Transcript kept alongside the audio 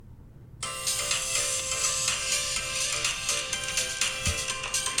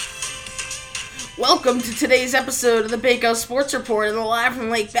Welcome to today's episode of the Baco Sports Report and the Live from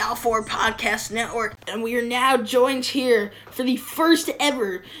Lake Balfour Podcast Network. And we are now joined here for the first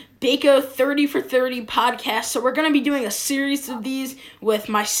ever Baco 30 for 30 podcast. So we're going to be doing a series of these with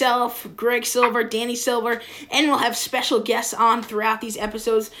myself, Greg Silver, Danny Silver, and we'll have special guests on throughout these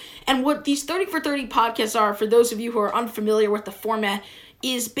episodes. And what these 30 for 30 podcasts are, for those of you who are unfamiliar with the format,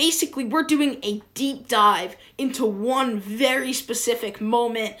 is basically we're doing a deep dive into one very specific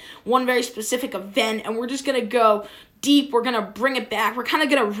moment, one very specific event, and we're just going to go deep. We're going to bring it back. We're kind of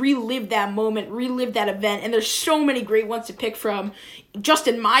going to relive that moment, relive that event, and there's so many great ones to pick from just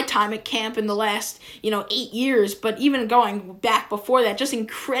in my time at camp in the last, 8 years, but even going back before that, just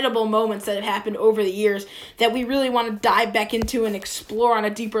incredible moments that have happened over the years that we really want to dive back into and explore on a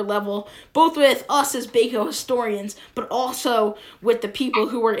deeper level, both with us as Baco historians, but also with the people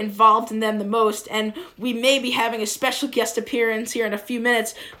who were involved in them the most. And we may be having a special guest appearance here in a few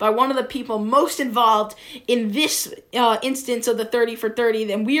minutes by one of the people most involved in this instance of the 30 for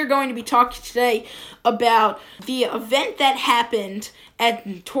 30. And we are going to be talking today about the event that happened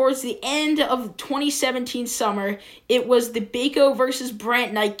towards the end of 2017 summer. It was the Baco versus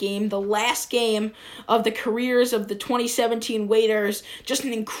Brant night game, the last game of the careers of the 2017 Waiters. Just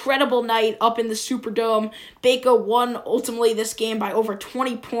an incredible night up in the Superdome. Baco won ultimately this game by over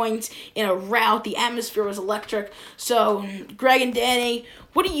 20 points in a rout. The atmosphere was electric. So, Greg and Danny,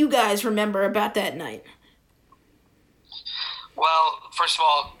 what do you guys remember about that night? Well, first of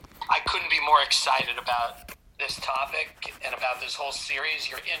all, I couldn't be more excited about this topic and about this whole series.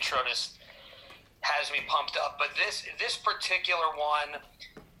 Your intro just has me pumped up. But this particular one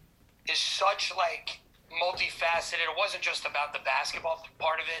is such multifaceted. It wasn't just about the basketball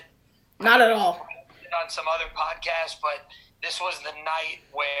part of it. Not at all. On some other podcasts, but this was the night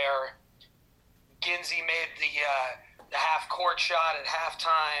where Ginzy made the half-court shot at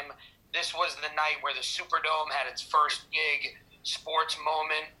halftime. This was the night where the Superdome had its first big sports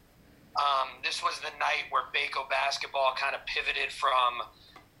moment. This was the night where Baco basketball kind of pivoted from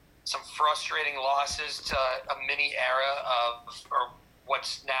some frustrating losses to a mini era or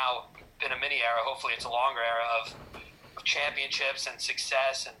what's now been a mini era, hopefully it's a longer era of championships and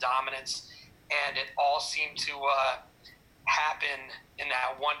success and dominance. And it all seemed to happen in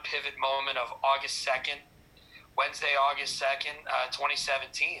that one pivot moment of Wednesday, August 2nd,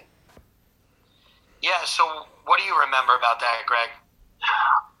 2017. Yeah, so what do you remember about that, Greg?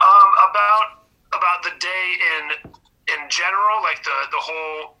 About the day in general,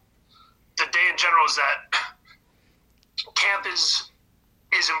 the day in general is that camp is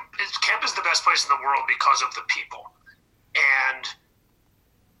the best place in the world because of the people. And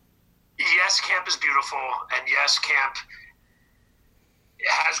yes, camp is beautiful, and yes, camp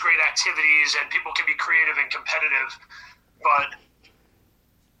has great activities, and people can be creative and competitive, but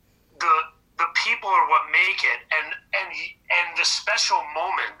the people are what make it, and the special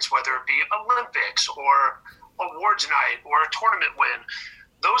moments, whether it be Olympics or awards night or a tournament win,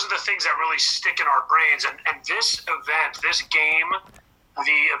 those are the things that really stick in our brains. And this event, this game,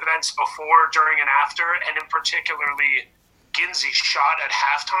 the events before, during, and after, and in particularly Ginzy's shot at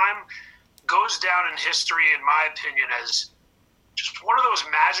halftime, goes down in history, in my opinion, as just one of those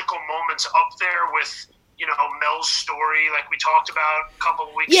magical moments up there with Mel's story, like we talked about a couple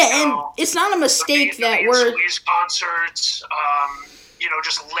of weeks ago. Yeah, and it's not a mistake that we're... Squeeze concerts,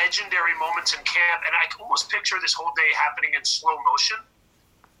 just legendary moments in camp. And I can almost picture this whole day happening in slow motion.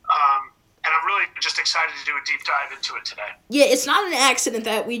 And I'm really just excited to do a deep dive into it today. Yeah, it's not an accident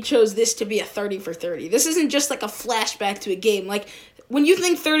that we chose this to be a 30 for 30. This isn't just like a flashback to a game. Like, when you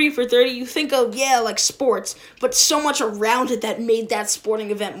think 30 for 30, you think of, sports, but so much around it that made that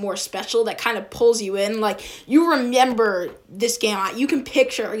sporting event more special, that kind of pulls you in. Like, you remember this game. You can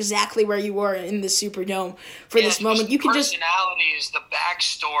picture exactly where you were in the Superdome for this moment. You can just... personalities, the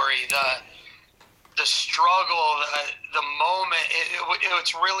backstory, the struggle, the moment,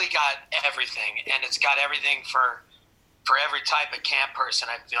 it's really got everything, and it's got everything for every type of camp person.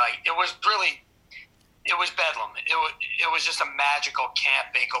 I feel like it was bedlam. It was just a magical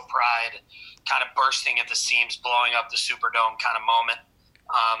camp Baco pride kind of bursting at the seams, blowing up the Superdome kind of moment.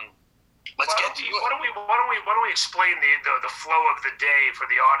 Let's get to it. Why don't we explain the flow of the day for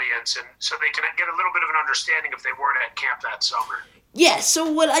the audience, and so they can get a little bit of an understanding if they weren't at camp that summer. Yeah, so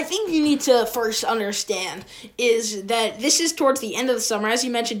what I think you need to first understand is that this is towards the end of the summer, as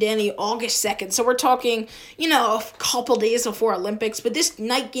you mentioned, Danny, August 2nd. So we're talking, a couple days before Olympics, but this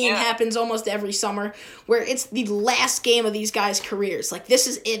night game happens almost every summer where it's the last game of these guys' careers. Like, this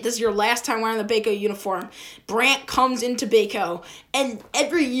is it. This is your last time wearing the Baco uniform. Brant comes into Baco, and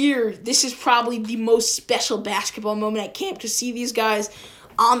every year, this is probably the most special basketball moment at camp to see these guys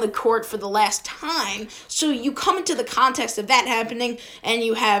on the court for the last time. So you come into the context of that happening, and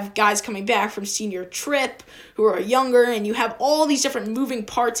you have guys coming back from senior trip who are younger, and you have all these different moving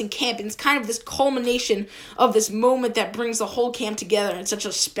parts in camp, and it's kind of this culmination of this moment that brings the whole camp together in such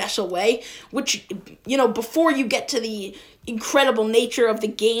a special way, which, before you get to the incredible nature of the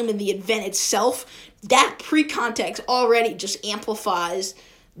game and the event itself, that pre-context already just amplifies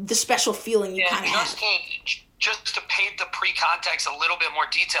the special feeling you kind of have. Just to paint the pre-context a little bit more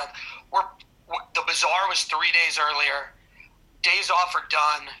detailed, the bazaar was 3 days earlier. Days off are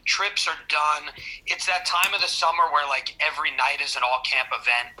done. Trips are done. It's that time of the summer where, like, every night is an all-camp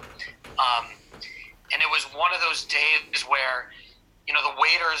event. And it was one of those days where, the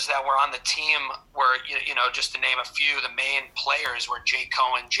waiters that were on the team were, just to name a few, the main players were Jake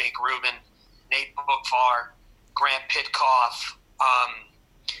Cohen, Jake Rubin, Nate Bookvar, Grant Pitkoff,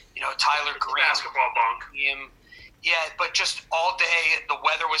 Tyler Green. Basketball bunk. Yeah, but just all day, the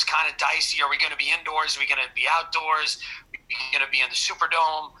weather was kind of dicey. Are we going to be indoors? Are we going to be outdoors? Are we going to be in the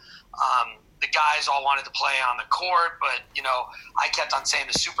Superdome? The guys all wanted to play on the court, but, I kept on saying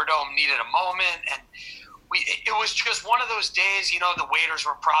the Superdome needed a moment. And it was just one of those days, the waiters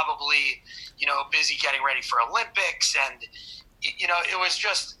were probably, busy getting ready for Olympics. And,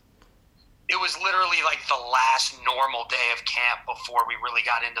 it was literally like the last normal day of camp before we really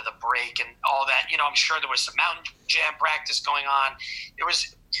got into the break and all that. I'm sure there was some mountain jam practice going on. There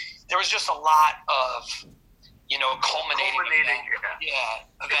was just a lot of, culminating event.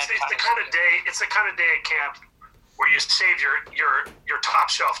 It's the kind of day. It's the kind of day at camp where you save your top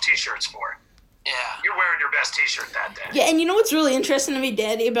shelf T-shirts for. Yeah. You're wearing your best T-shirt that day. Yeah, and you know what's really interesting to me,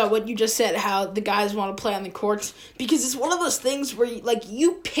 Daddy, about what you just said, how the guys want to play on the courts? Because it's one of those things where,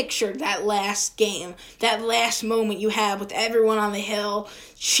 you picture that last game, that last moment you have with everyone on the hill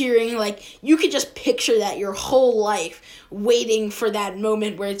cheering. You could just picture that your whole life, waiting for that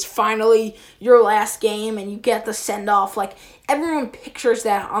moment where it's finally your last game and you get the send-off. Everyone pictures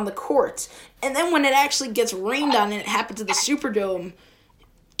that on the courts. And then when it actually gets rained on and it happens at the Superdome,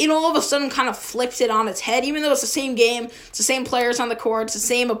 it all of a sudden kind of flips it on its head, even though it's the same game, it's the same players on the court, it's the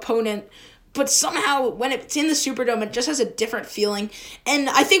same opponent, but somehow when it's in the Superdome, it just has a different feeling. And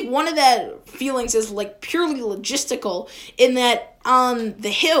I think one of the feelings is purely logistical, in that on the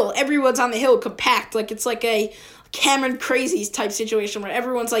hill, everyone's on the hill compact, it's like a Cameron Crazies type situation where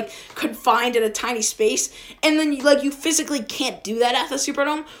everyone's confined in a tiny space, and then you physically can't do that at the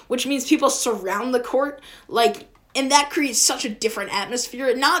Superdome, which means people surround the court, and that creates such a different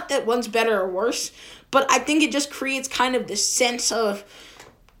atmosphere. Not that one's better or worse, but I think it just creates kind of this sense of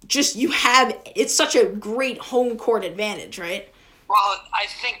it's such a great home court advantage, right? Well, I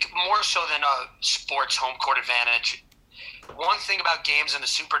think more so than a sports home court advantage, one thing about games in the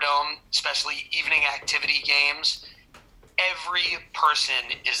Superdome, especially evening activity games, every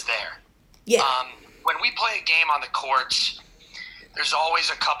person is there. Yeah. When we play a game on the courts, there's always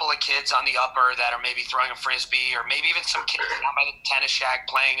a couple of kids on the upper that are maybe throwing a frisbee, or maybe even some kids down by the tennis shack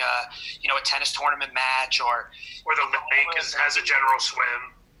playing a tennis tournament match, or the lake has a general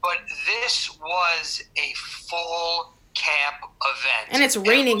swim. But this was a full camp event, and it's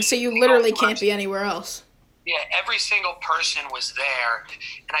raining, so you literally can't be anywhere else. Yeah, every single person was there,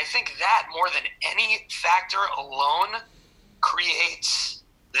 and I think that more than any factor alone creates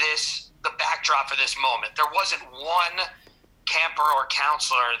the backdrop for this moment. There wasn't one camper or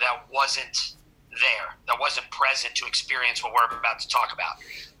counselor that wasn't there, that wasn't present to experience what we're about to talk about.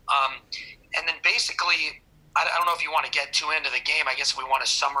 And then basically, I don't know if you want to get too into the game. I guess if we want to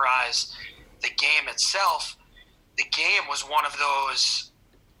summarize the game itself, the game was one of those,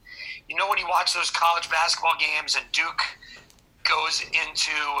 when you watch those college basketball games and Duke goes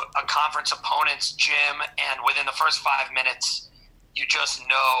into a conference opponent's gym and within the first 5 minutes, you just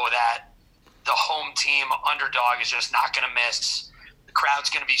know that the home team underdog is just not going to miss. The crowd's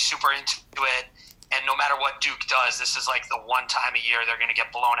going to be super into it. And no matter what Duke does, this is the one time a year they're going to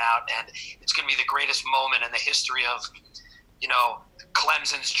get blown out. And it's going to be the greatest moment in the history of,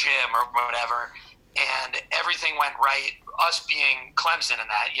 Clemson's gym or whatever. And everything went right. Us being Clemson in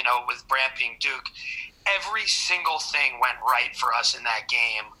that, with Brant being Duke, every single thing went right for us in that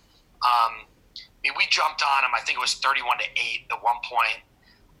game. We jumped on them. I think it was 31-8 at one point.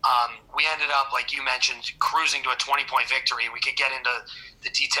 We ended up, like you mentioned, cruising to a 20-point victory. We could get into the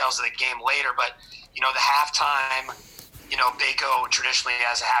details of the game later, but, the halftime, Baco traditionally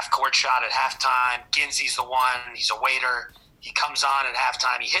has a half-court shot at halftime. Ginzie's the one. He's a waiter. He comes on at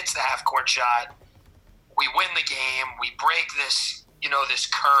halftime. He hits the half-court shot. We win the game. We break this, this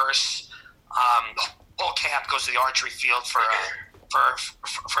curse. The whole camp goes to the archery field for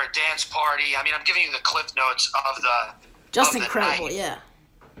a dance party. I mean, I'm giving you the cliff notes of the Just of incredible, the night. yeah.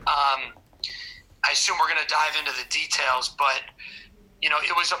 I assume we're going to dive into the details, but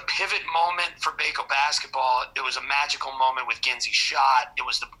it was a pivot moment for Baco basketball. It was a magical moment with Ginzy's shot. It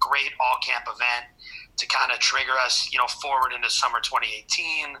was the great all-camp event to kind of trigger us, forward into summer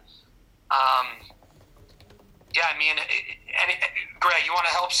 2018. Greg, you want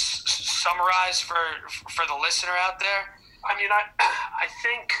to help summarize for the listener out there? I mean, I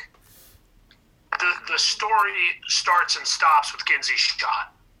think the story starts and stops with Ginzy's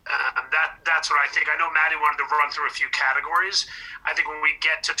shot. That's what I think. I know Maddie wanted to run through a few categories. I think when we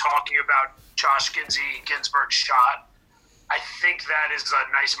get to talking about Josh Ginsburg's shot, I think that is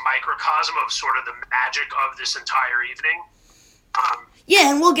a nice microcosm of sort of the magic of this entire evening.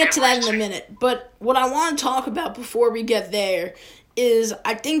 Yeah, and we'll get to that in a minute. But what I want to talk about before we get there is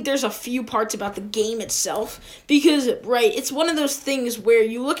I think there's a few parts about the game itself because, right, it's one of those things where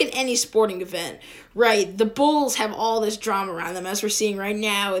you look at any sporting event, right, the Bulls have all this drama around them, as we're seeing right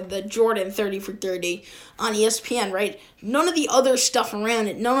now in the Jordan 30 for 30 on ESPN, right? None of the other stuff around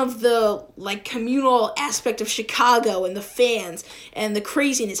it, none of the, communal aspect of Chicago and the fans and the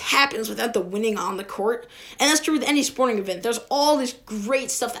craziness happens without the winning on the court. And that's true with any sporting event. There's all this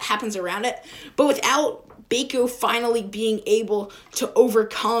great stuff that happens around it, but without Baco finally being able to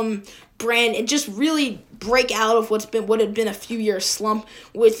overcome Brand and just really break out of what had been a few years slump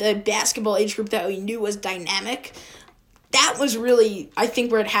with a basketball age group that we knew was dynamic. That was really, I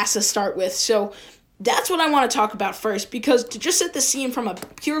think, where it has to start with. So that's what I want to talk about first, because to just set the scene from a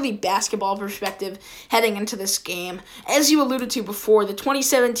purely basketball perspective heading into this game, as you alluded to before, the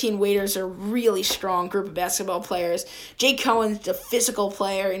 2017 Waiters are a really strong group of basketball players. Jay Cohen's the physical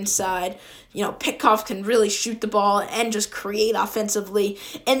player inside. Pitkoff can really shoot the ball and just create offensively.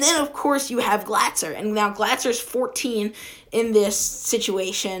 And then, of course, you have Glatzer. And now Glatzer's 14 in this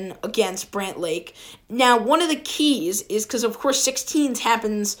situation against Brant Lake. Now, one of the keys is because, of course, 16s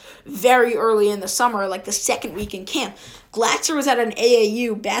happens very early in the summer, like the second week in camp. Glatzer was at an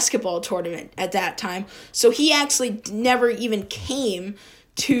AAU basketball tournament at that time, so he actually never even came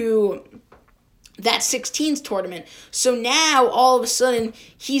to that 16s tournament. So now, all of a sudden,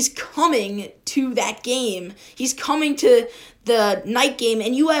 he's coming to that game. He's coming to the night game,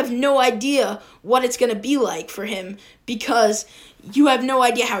 and you have no idea what it's going to be like for him because you have no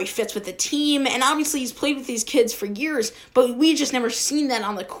idea how he fits with the team. And obviously, he's played with these kids for years, but we just never seen that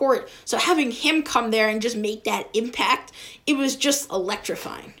on the court. So having him come there and just make that impact, it was just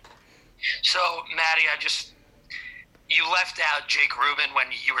electrifying. So, Maddie, you left out Jake Rubin when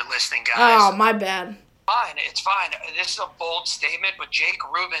you were listening, guys. Oh, my bad. It's fine. This is a bold statement, but Jake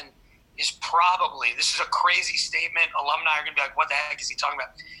Rubin is probably, this is a crazy statement. Alumni are going to be like, what the heck is he talking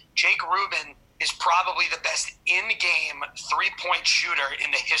about? Jake Rubin is probably the best in-game three-point shooter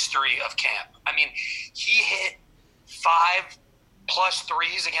in the history of camp. I mean, he hit 5+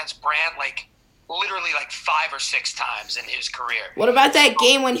 threes against Brant literally 5 or 6 times in his career. What about that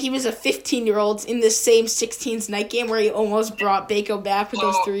game when he was a 15-year-old in this same 16s night game where he almost brought Baco back with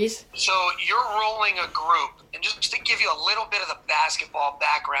those threes? So you're rolling a group, and just to give you a little bit of the basketball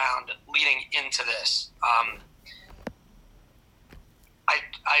background leading into this,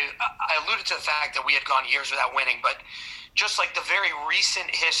 I alluded to the fact that we had gone years without winning, but just the very recent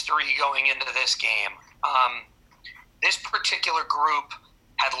history going into this game, this particular group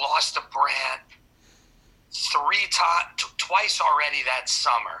had lost to Brant twice already that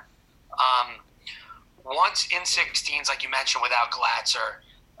summer. Once in 16s, like you mentioned, without Glatzer,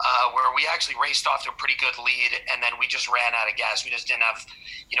 where we actually raced off to a pretty good lead, and then we just ran out of gas. We just didn't have,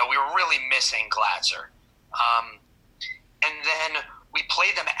 we were really missing Glatzer. And then we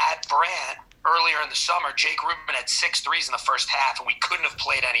played them at Brant earlier in the summer. Jake Rubin had 6 threes in the first half, and we couldn't have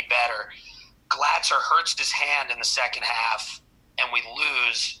played any better. Glatzer hurts his hand in the second half, and we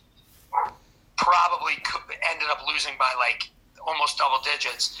lose. Probably ended up losing by almost double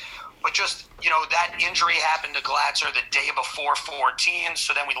digits. But just, that injury happened to Glatzer the day before 14,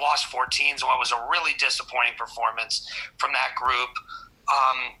 so then we lost 14s, and what was a really disappointing performance from that group.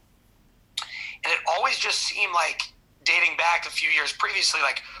 And it always just seemed dating back a few years previously,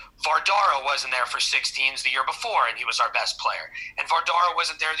 Vardaro wasn't there for 16s the year before, and he was our best player. And Vardaro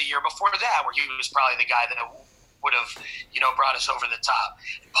wasn't there the year before that, where he was probably the guy that would have, brought us over the top.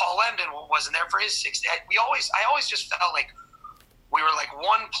 Paul Emden wasn't there for his 6. I always just felt like we were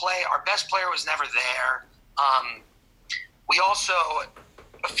one play. Our best player was never there. We also,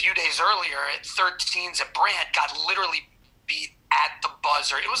 a few days earlier at 13s at Brant, got literally beat at the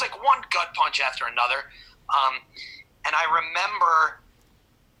buzzer. It was one gut punch after another. And I remember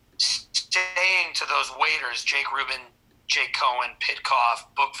saying to those waiters, Jake Rubin, Jake Cohen, Pitkoff,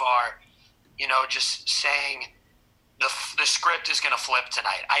 Bookvar, just saying, the script is going to flip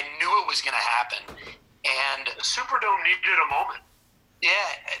tonight. I knew it was going to happen, and the Superdome needed a moment.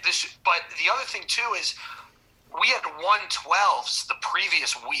 Yeah, but the other thing too is we had won 12s the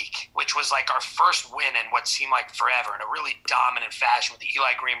previous week, which was like our first win in what seemed like forever in a really dominant fashion with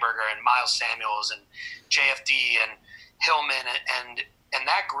Eli Greenberger and Miles Samuels and JFD and Hillman and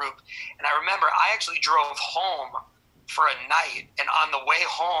that group. And I remember I actually drove home for a night, and on the way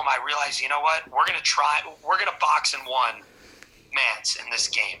home I realized, you know what, we're going to box in one Mance in this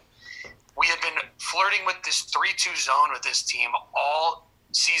game. We had been flirting with this 3-2 zone with this team all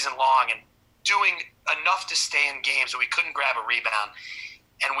season long and doing enough to stay in games, but we couldn't grab a rebound.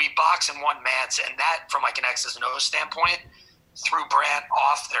 And we box in one Mance, and that, from like an X's and O's standpoint, threw Brant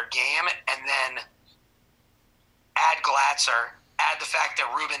off their game. And then add Glatzer, add the fact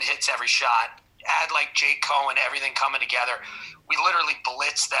that Ruben hits every shot, add like Jake Cohen, everything coming together. We literally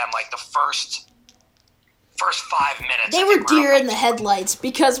blitzed them like the first 5 minutes. They were deer in the headlights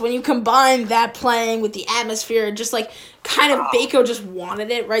because when you combine that playing with the atmosphere, just like kind of Baco just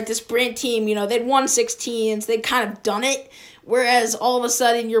wanted it, right? This Brant team, they'd won 16s, they'd kind of done it, whereas all of a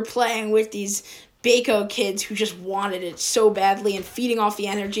sudden you're playing with these Baco kids who just wanted it so badly and feeding off the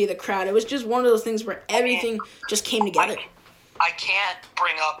energy of the crowd. It was just one of those things where everything just came together. I can't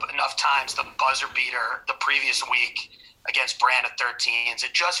bring up enough times the buzzer beater the previous week against Brant at 13s.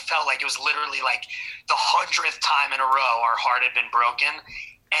 It just felt like it was literally like the 100th time in a row our heart had been broken,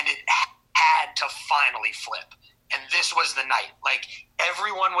 and it had to finally flip. And this was the night. Like,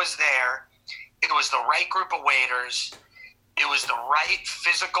 everyone was there. It was the right group of waiters. It was the right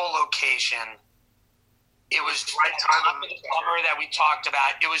physical location. It was the right time of the summer that we talked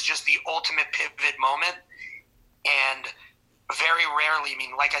about. It was just the ultimate pivot moment. And very rarely,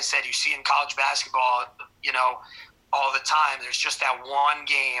 like I said, you see in college basketball, all the time, there's just that one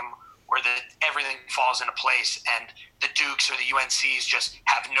game where everything falls into place, and the Dukes or the UNCs just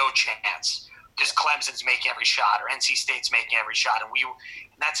have no chance because Clemson's making every shot or NC State's making every shot, and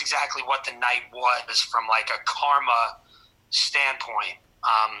that's exactly what the night was from like a karma standpoint,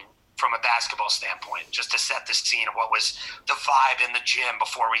 from a basketball standpoint, just to set the scene of what was the vibe in the gym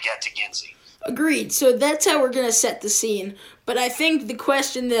before we get to Ginzy. Agreed. So that's how we're going to set the scene. But I think the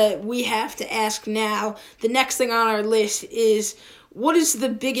question that we have to ask now, the next thing on our list is, what is the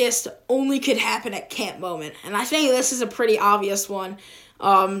biggest only could happen at camp moment? And I think this is a pretty obvious one.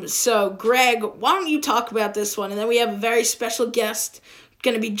 So, Greg, why don't you talk about this one? And then we have a very special guest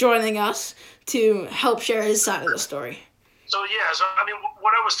going to be joining us to help share his side of the story. So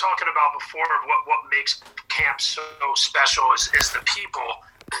what I was talking about before, what makes camp so special is the people.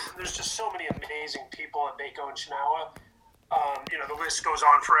 There's just so many amazing people at Baco and Chinauga. The list goes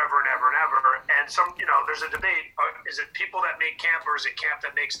on forever and ever and ever. And there's a debate. Is it people that make camp, or is it camp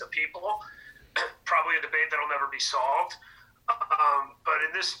that makes the people? Probably a debate that'll never be solved. But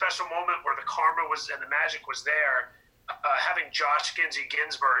in this special moment where the karma was and the magic was there, having Josh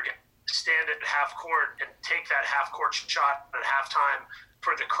Ginsburg stand at half court and take that half court shot at halftime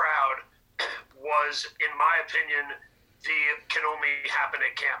for the crowd was, in my opinion, the can only happen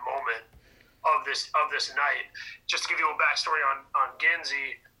at camp moment of this night. Just to give you a little backstory on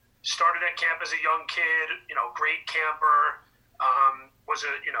Ginzy, started at camp as a young kid, great camper, was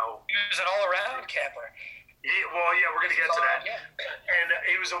a, He was an all-around camper. Yeah, we're going to get to that. Yeah. And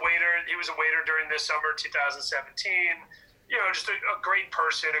he was a waiter during this summer, 2017. Just a great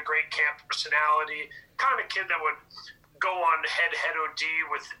person, a great camp personality, kind of kid that would go on head OD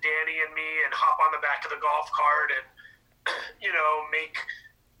with Danny and me and hop on the back of the golf cart and, make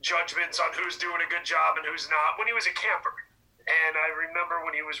judgments on who's doing a good job and who's not when he was a camper. And I remember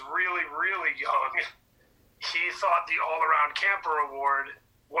when he was really, really young, he thought the all-around camper award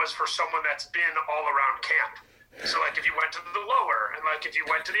was for someone that's been all around camp. So like if you went to the lower, and like if you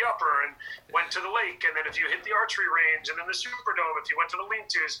went to the upper and went to the lake, and then if you hit the archery range, and then the Superdome, if you went to the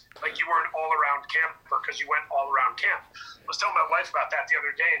lean-tos, like you were an all-around camper because you went all around camp. I was telling my wife about that the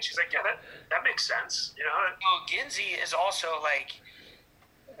other day, and she's like, yeah, that makes sense. Ginzy is also like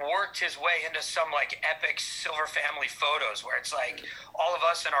worked his way into some like epic Silver Family photos where it's like all of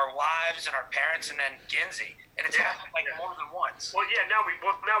us and our wives and our parents and then Ginzy. And it's happened more than once. Well, yeah. Now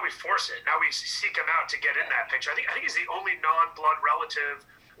we force it. Now we seek him out to get in that picture. I think he's the only non-blood relative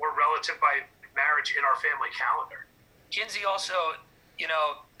or relative by marriage in our family calendar. Ginzy also,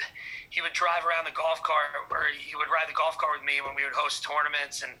 he would drive around the golf cart, or he would ride the golf cart with me when we would host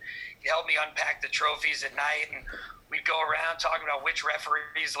tournaments, and he helped me unpack the trophies at night, and we'd go around talking about which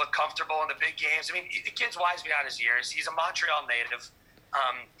referees look comfortable in the big games. I mean, the kid's wise beyond his years. He's a Montreal native.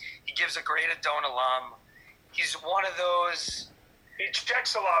 He gives a great Adone alum. He's one of those. He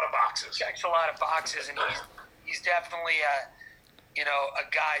checks a lot of boxes. And he's definitely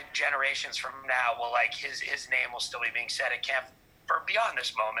a guy generations from now will like his name will still be being said at camp for beyond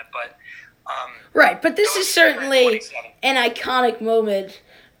this moment, but right. But this is certainly an iconic moment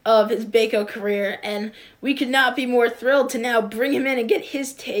of his Baco career, and we could not be more thrilled to now bring him in and get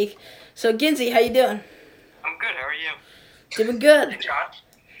his take. So, Ginzy, how you doing? I'm good. How are you? Doing good. Hey, Josh.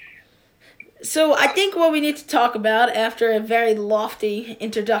 So I think what we need to talk about after a very lofty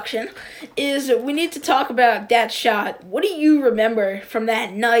introduction is we need to talk about that shot. What do you remember from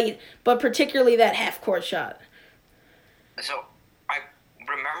that night, but particularly that half-court shot? So I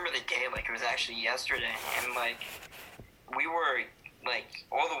remember the day like it was actually yesterday, and like we were like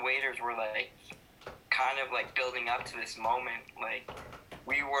all the waiters were like kind of like building up to this moment. Like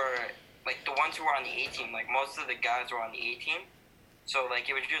we were like the ones who were on the A team. Like most of the guys were on the A team. So, like,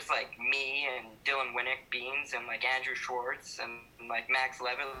 it was just, like, me and Dylan Winnick Beans and, like, Andrew Schwartz and, like, Max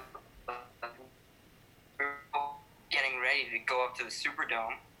Levin getting ready to go up to the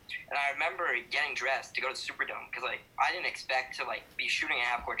Superdome. And I remember getting dressed to go to the Superdome because, like, I didn't expect to, like, be shooting a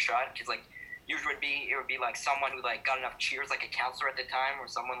half-court shot because, like, usually it would be, like, someone who, like, got enough cheers, like a counselor at the time or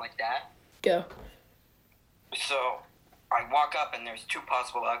someone like that. Go. So I walk up and there's two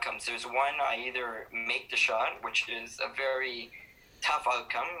possible outcomes. There's one, I either make the shot, which is a very tough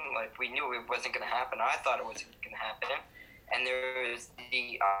outcome. Like, we knew it wasn't going to happen. I thought it wasn't going to happen. And there's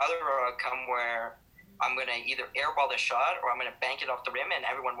the other outcome where I'm going to either airball the shot or I'm going to bank it off the rim and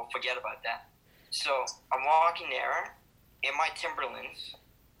everyone will forget about that. So I'm walking there in my Timberlands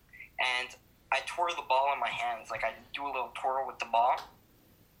and I twirl the ball in my hands. Like, I do a little twirl with the ball.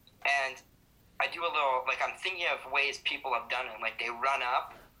 And I do a little, like, I'm thinking of ways people have done it. Like, they run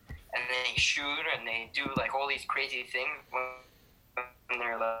up and they shoot and they do, like, all these crazy things and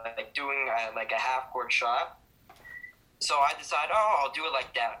they're like doing like a half-court shot. So I decide, I'll do it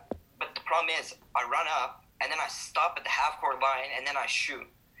like that. But the problem is, I run up and then I stop at the half-court line and then I shoot.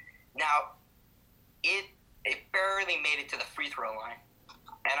 Now, it barely made it to the free throw line,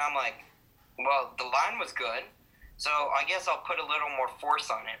 and I'm like, well, the line was good, so I guess I'll put a little more force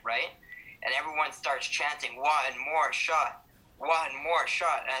on it, right? And everyone starts chanting, one more shot.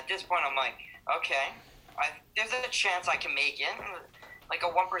 And at this point, I'm like, okay, there's a chance I can make it. Like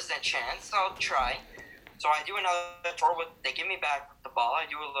a 1% chance, I'll try. So I do another throw they give me back the ball. I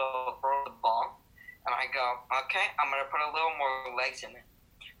do a little throw with the ball, and I go, okay, I'm gonna put a little more legs in it.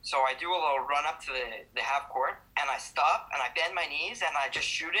 So I do a little run up to the half court, and I stop, and I bend my knees, and I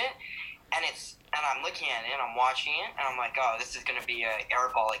just shoot it, and I'm looking at it, and I'm watching it, and I'm like, oh, this is gonna be an air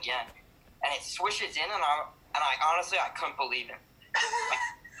ball again, and it swishes in, and I honestly I couldn't believe it.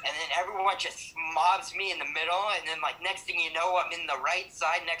 And then everyone just mobs me in the middle, and then, like, next thing you know, I'm in the right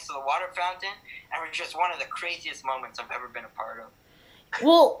side next to the water fountain, and it was just one of the craziest moments I've ever been a part of.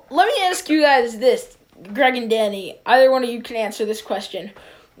 Well, let me ask you guys this, Greg and Danny. Either one of you can answer this question.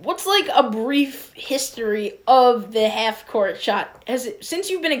 What's, like, a brief history of the half-court shot? Since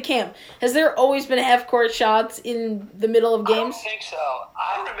you've been in camp, has there always been half-court shots in the middle of games? I don't think so.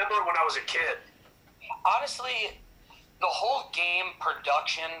 I remember when I was a kid. Honestly, the whole game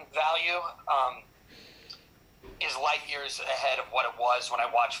production value is light years ahead of what it was when I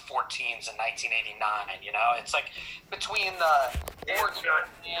watched 14s in 1989. You know, it's like between the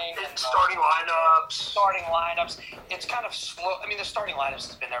starting lineups, it's kind of slow. I mean, the starting lineups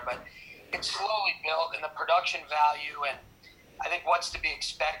has been there, but it's slowly built, and the production value, and I think what's to be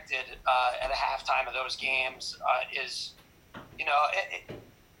expected at a halftime of those games is, you know,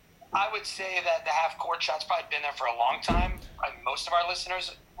 I would say that the half-court shot's probably been there for a long time. Most of our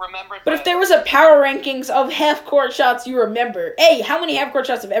listeners remember it. But if there was a power rankings of half-court shots you remember, how many half-court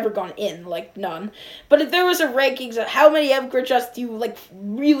shots have ever gone in? Like, none. But if there was a rankings of how many half-court shots do you, like,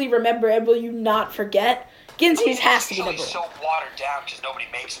 really remember and will you not forget, Ginzy's has to be number one. It's so watered down because nobody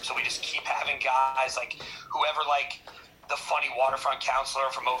makes them, so we just keep having guys, like, whoever, like, the funny waterfront counselor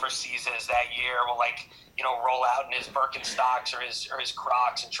from overseas is that year will, like, you know, roll out in his Birkenstocks or his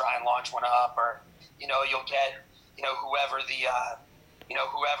Crocs and try and launch one up, or, you know, you'll get, you know, whoever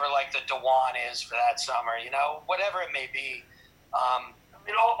like the Dewan is for that summer, you know, whatever it may be.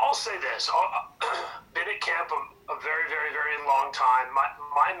 You know, I'll say this. Been at camp a very, very, very long time.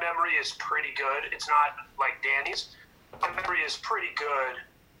 My memory is pretty good. It's not like Danny's. My memory is pretty good.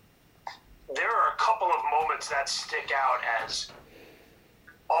 There are a couple of moments that stick out as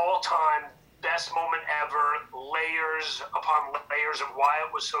all-time best moment ever, layers upon layers of why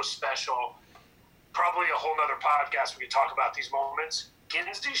it was so special. Probably a whole nother podcast we could talk about these moments.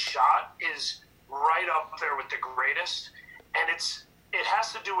 Ginzy's shot is right up there with the greatest, and it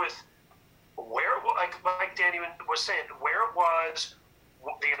has to do with where, like Danny was saying, where it was,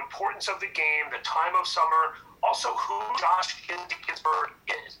 the importance of the game, the time of summer, also who Josh Ginsburg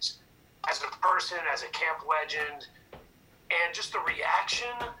is as a person, as a camp legend, and just the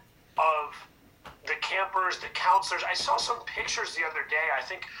reaction of the campers, the counselors. I saw some pictures the other day. I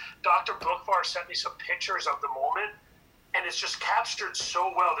think Dr. Bookvar sent me some pictures of the moment, and it's just captured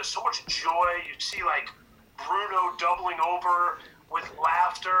so well. There's so much joy. You see, like, Bruno doubling over with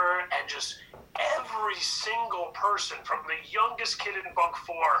laughter, and just every single person, from the youngest kid in bunk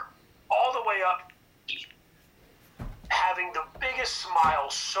 4 all the way up, having the biggest smile,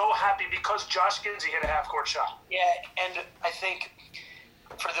 so happy because Josh Ginsey hit a half-court shot. Yeah, and I think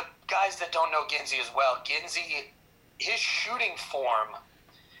for the guys that don't know Ginsey as well, Ginsey, his shooting form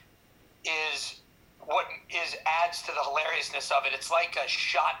is what adds to the hilariousness of it. It's like a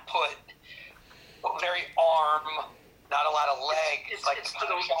shot put, very arm, not a lot of leg. It's like a shot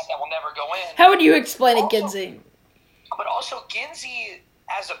that will never go in. How would you explain it, Ginsey? But also, Ginsey,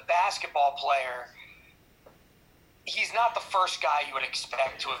 as a basketball player, he's not the first guy you would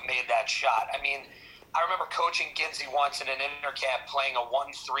expect to have made that shot. I mean, I remember coaching Ginsey once in an intercap playing a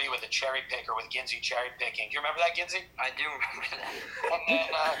 1-3 with a cherry picker with Ginsey cherry picking. Do you remember that, Ginsey? I do remember that. And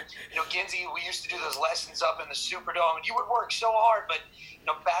then, Ginsey, we used to do those lessons up in the Superdome, and you would work so hard, but,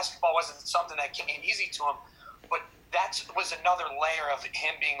 basketball wasn't something that came easy to him. But that was another layer of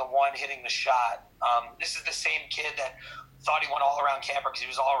him being the one hitting the shot. This is the same kid that thought he went all-around camper because he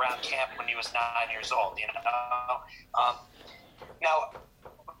was all-around camp when he was 9 years old, Now,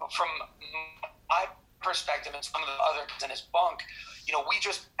 from my perspective and some of the other kids in his bunk, we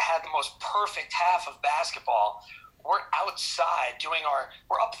just had the most perfect half of basketball. We're outside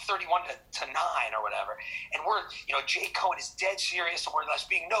we're up 31 to 9 or whatever. And we're, Jay Cohen is dead serious. And we're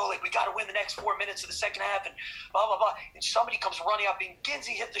being, we got to win the next 4 minutes of the second half and blah, blah, blah. And somebody comes running up being,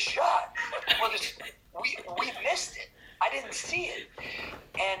 Ginsey hit the shot. We missed it. I didn't see it.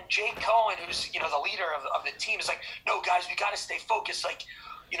 And Jay Cohen, who's, the leader of the team, is like, no, guys, we got to stay focused. Like,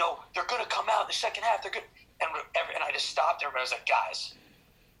 they're going to come out in the second half. They're good. And I just stopped everybody. I was like, guys,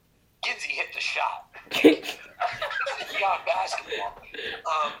 Ginsey hit the shot. Beyond basketball.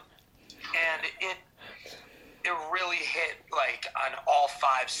 And it really hit, on all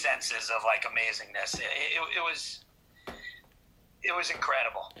 5 senses of, amazingness. It was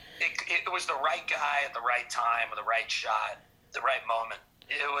incredible. It was the right guy at the right time with the right shot, the right moment.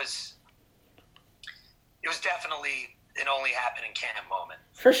 It was definitely an only happen in camp moment.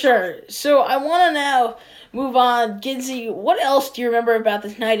 For sure. So I want to now move on. Ginsey, what else do you remember about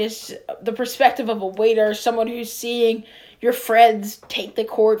this night as the perspective of a waiter, someone who's seeing your friends take the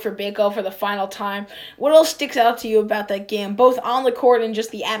court for Baco for the final time? What else sticks out to you about that game, both on the court and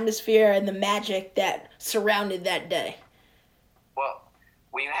just the atmosphere and the magic that surrounded that day? Well,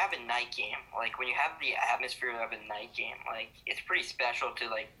 when you have a night game, when you have the atmosphere of a night game, it's pretty special to,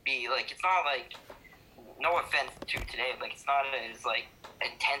 be, it's not no offense to today, it's not as,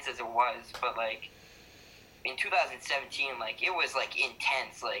 intense as it was, but, in 2017, it was,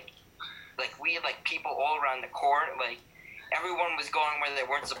 intense, we had, people all around the court, everyone was going where they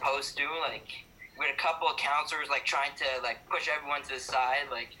weren't supposed to, we had a couple of counselors, trying to, push everyone to the side,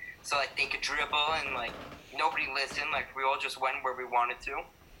 so, they could dribble, and, nobody listened, we all just went where we wanted to,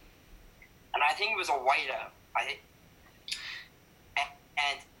 and I think it was a whiteout,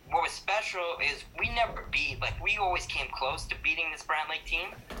 and what was special is we never beat, we always came close to beating this Brant Lake team,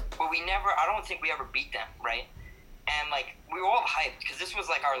 but I don't think we ever beat them, right? And, we were all hyped, because this was,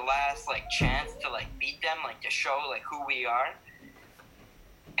 our last, chance to, beat them, to show, who we are.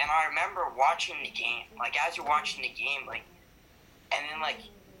 And I remember watching the game, as you're watching the game, and then,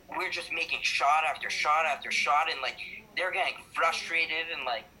 we're just making shot after shot after shot, and, they're getting frustrated, and,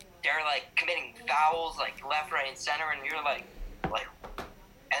 they're, committing fouls, left, right, and center, and you're,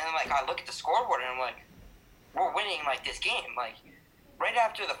 and then, I look at the scoreboard, and I'm we're winning, this game. Right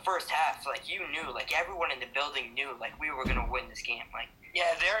after the first half, you knew, everyone in the building knew, we were going to win this game.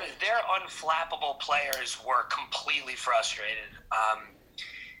 Yeah, their unflappable players were completely frustrated. I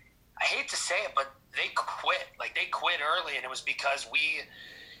hate to say it, but they quit. They quit early, and it was because we,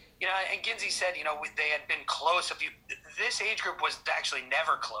 and Ginsey said, they had been close. This age group was actually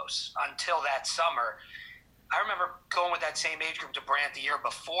never close until that summer. I remember going with that same age group to Brant the year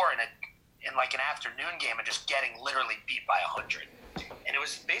before in an afternoon game and just getting literally beat by 100. And it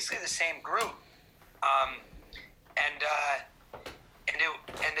was basically the same group.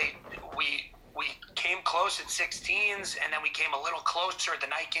 We came close at 16s, and then we came a little closer at the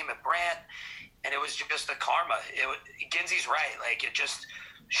night game at Brant, and it was just the karma. Ginsey's right. It just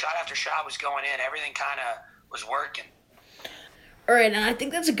shot after shot was going in. Everything kind of was working. All right, and I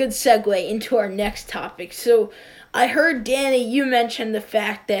think that's a good segue into our next topic. So I heard, Danny, you mentioned the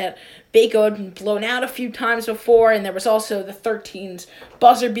fact that Baco had been blown out a few times before, and there was also the 13's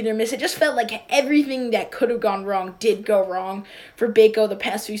buzzer beater miss. It just felt like everything that could have gone wrong did go wrong for Baco the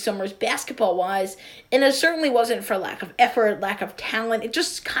past few summers, basketball-wise, and it certainly wasn't for lack of effort, lack of talent. It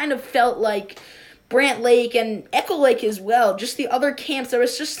just kind of felt like Brant Lake and Echo Lake as well, just the other camps, there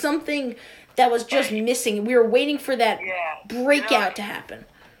was just something that was just missing. We were waiting for that breakout to happen.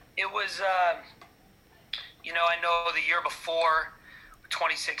 It was, I know the year before,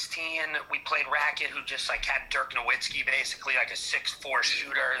 2016, we played Racket, who just like had Dirk Nowitzki, basically like a 6'4"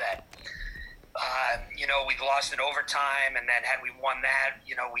 shooter that, we'd lost in overtime, and then had we won that,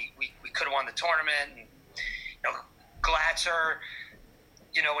 we could have won the tournament. And, Glatzer,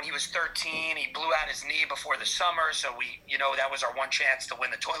 when he was 13, he blew out his knee before the summer, so that was our one chance to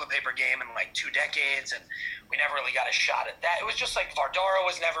win the toilet paper game in like 2 decades, and we never really got a shot at that. It was just like Vardaro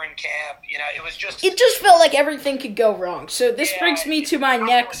was never in camp. It was just... It just felt like everything could go wrong. So this brings me to my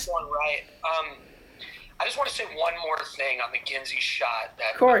next... Right. I just want to say one more thing on the Ginzy shot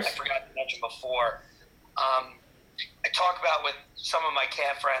that I forgot to mention before. I talk about with some of my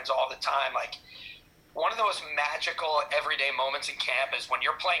camp friends all the time, like, one of the most magical everyday moments in camp is when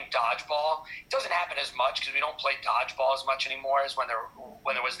you're playing dodgeball. It doesn't happen as much because we don't play dodgeball as much anymore as when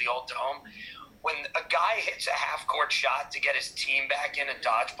there was the old dome. When a guy hits a half-court shot to get his team back in a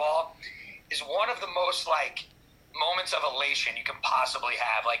dodgeball is one of the most, moments of elation you can possibly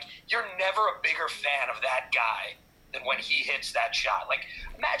have. Like, you're never a bigger fan of that guy than when he hits that shot. Like,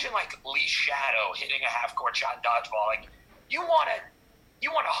 imagine, Lee Shadow hitting a half-court shot in dodgeball. Like, you want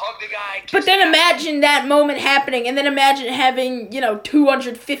to hug the guy. But then imagine that moment happening, and then imagine having,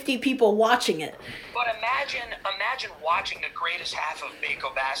 250 people watching it. But imagine watching the greatest half of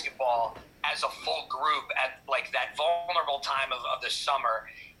Baco basketball as a full group at, that vulnerable time of the summer.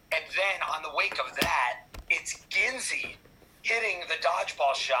 And then on the wake of that, it's Ginzy hitting the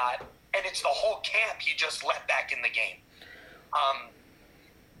dodgeball shot, and it's the whole camp he just let back in the game.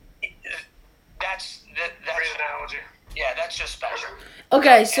 That's great analogy. Yeah, that's just special.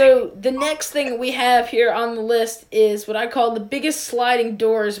 Okay, so the next thing we have here on the list is what I call the biggest sliding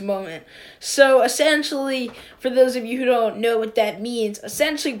doors moment. So essentially, for those of you who don't know what that means,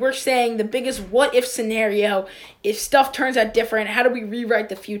 essentially we're saying the biggest what-if scenario, if stuff turns out different, how do we rewrite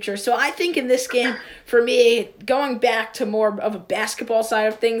the future? So I think in this game, for me, going back to more of a basketball side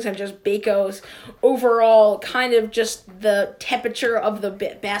of things and just Baco's overall kind of just the temperature of the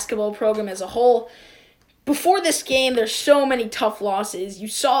basketball program as a whole, before this game, there's so many tough losses. You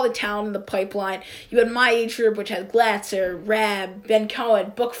saw the talent in the pipeline. You had my age group, which had Glatzer, Rab, Ben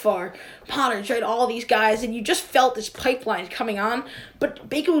Cohen, Bookfar, Potter, right? All these guys, and you just felt this pipeline coming on, but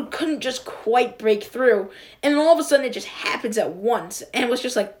Baco couldn't just quite break through. And then all of a sudden, it just happens at once, and it was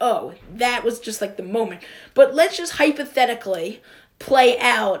just like, oh, that was just like the moment. But let's just hypothetically play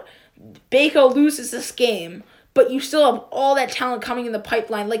out. Baco loses this game, but you still have all that talent coming in the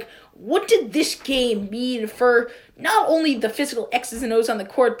pipeline. Like, what did this game mean for not only the physical X's and O's on the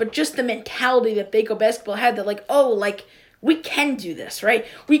court, but just the mentality that Baco basketball had that, we can do this, right?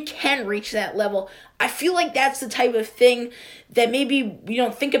 We can reach that level. I feel like that's the type of thing that maybe we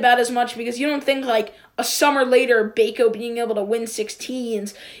don't think about as much because you don't think, a summer later, Baco being able to win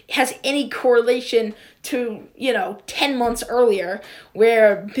 16s has any correlation to, 10 months earlier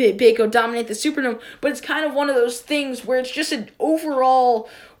where Baco dominated the Superdome. But it's kind of one of those things where it's just an overall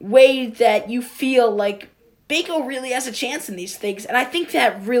way that you feel like Baco really has a chance in these things. And I think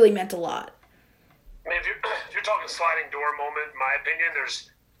that really meant a lot. I mean, if you're talking sliding door moment, in my opinion, there's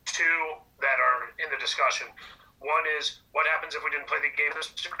two that are in the discussion. One is, what happens if we didn't play the game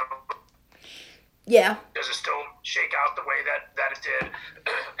this Superdome? Yeah. Does it still shake out the way that it did?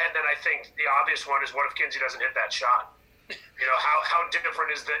 And then I think the obvious one is, what if Ginzy doesn't hit that shot? How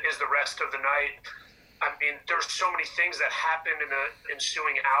different is the rest of the night? I mean, there's so many things that happened in the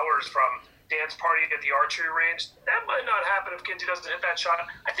ensuing hours, from dance party at the archery range. That might not happen if Ginzy doesn't hit that shot.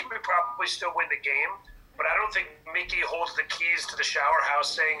 I think we probably still win the game, but I don't think Mickey holds the keys to the shower house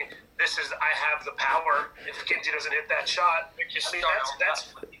saying, I have the power if Ginzy doesn't hit that shot. I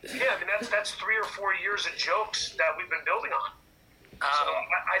mean, that's 3 or 4 years of jokes that we've been building on. So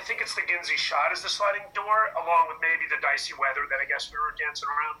I think it's the Ginzy shot as the sliding door, along with maybe the dicey weather that I guess we were dancing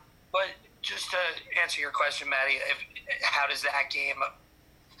around. But just to answer your question, Maddie, how does that game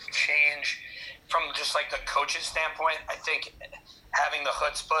change from just the coach's standpoint? I think having the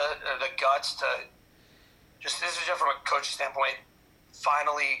chutzpah, the guts to this is just from a coach's standpoint,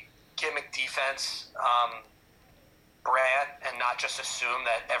 finally gimmick defense, Brant, and not just assume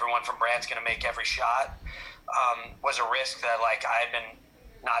that everyone from Brant's going to make every shot, was a risk that I had been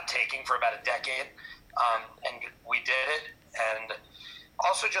not taking for about a decade, and we did it. And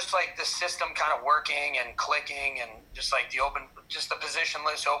also just like the system kind of working and clicking, and just like the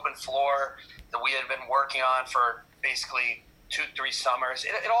positionless open floor that we had been working on for basically 2-3 summers.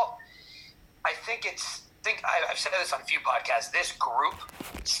 It all, I've said this on a few podcasts. This group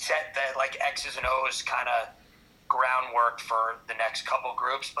set that like X's and O's kind of groundwork for the next couple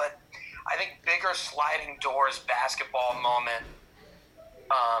groups, but I think bigger sliding doors basketball moment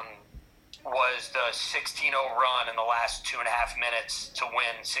was the 16-0 run in the last 2.5 minutes to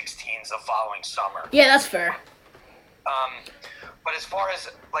win 16s the following summer. Yeah, that's fair. But as far as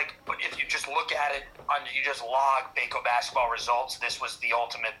if you just look at it, you just log Baco basketball results, this was the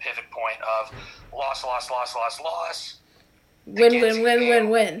ultimate pivot point of loss. Win.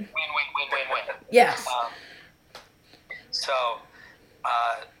 Win. Yes. So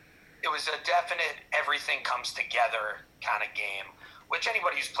it was a definite everything comes together kind of game, which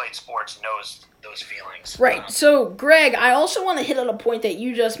anybody who's played sports knows those feelings. Right. So, Greg, I also want to hit on a point that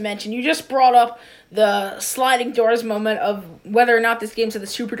you just mentioned. You just brought up the sliding doors moment of whether or not this game's at the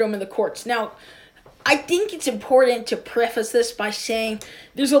Superdome and the courts. Now, I think it's important to preface this by saying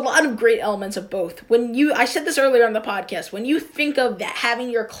there's a lot of great elements of both. I said this earlier on the podcast, when you think of that having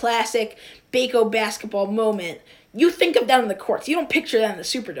your classic Baco basketball moment, you think of that in the courts. You don't picture that in the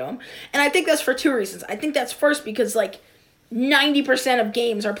Superdome. And I think that's for 2 reasons. I think that's first because, 90% of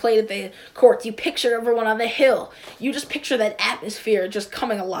games are played at the courts. You picture everyone on the hill. You just picture that atmosphere just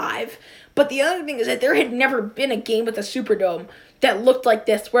coming alive. But the other thing is that there had never been a game at the Superdome that looked like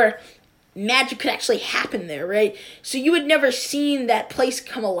this, where magic could actually happen there, right? So you had never seen that place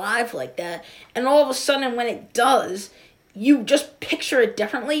come alive like that. And all of a sudden, when it does, you just picture it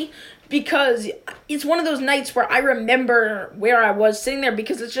differently, because it's one of those nights where I remember where I was sitting there,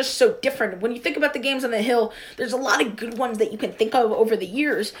 because it's just so different. When you think about the games on the Hill, there's a lot of good ones that you can think of over the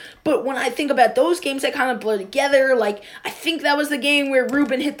years. But when I think about those games that kind of blur together, I think that was the game where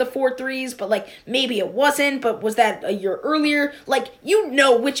Ruben hit the 4 threes, but maybe it wasn't, but was that a year earlier?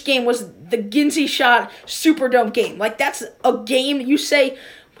 Which game was the Ginzy shot Superdome game. That's a game you say,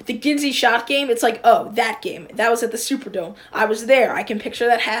 the Ginzy shot game, it's that game. That was at the Superdome. I was there. I can picture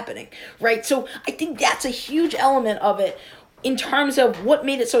that happening, right? So I think that's a huge element of it in terms of what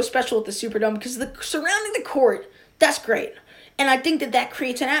made it so special at the Superdome, because surrounding the court, that's great. And I think that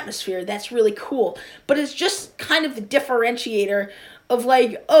creates an atmosphere that's really cool. But it's just kind of the differentiator of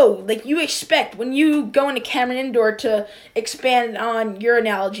you expect when you go into Cameron Indoor, to expand on your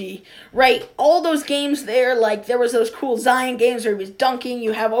analogy, right? All those games there, there was those cool Zion games where he was dunking.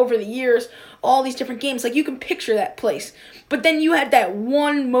 You have over the years all these different games. You can picture that place. But then you had that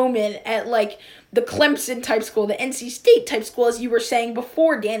one moment at the Clemson type school, the NC State type school, as you were saying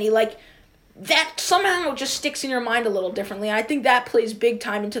before, Danny. That somehow just sticks in your mind a little differently. I think that plays big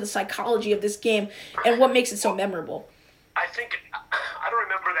time into the psychology of this game and what makes it so memorable. I think, I don't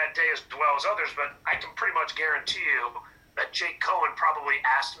remember that day as well as others, but I can pretty much guarantee you that Jake Cohen probably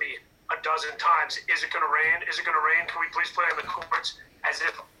asked me a dozen times, is it going to rain? Is it going to rain? Can we please play on the courts? As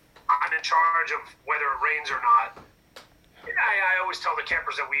if I'm in charge of whether it rains or not. I always tell the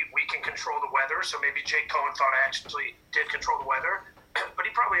campers that we can control the weather, so maybe Jake Cohen thought I actually did control the weather. But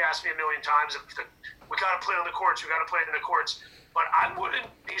he probably asked me a million times if we got to play on the courts, we got to play in the courts. But I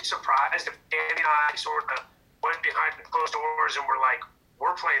wouldn't be surprised if Danny and I sort of went behind the closed doors and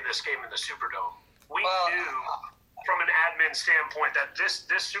we're playing this game in the Superdome. We knew from an admin standpoint that this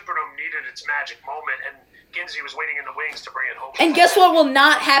Superdome needed its magic moment, and Ginzy was waiting in the wings to bring it home. And guess what will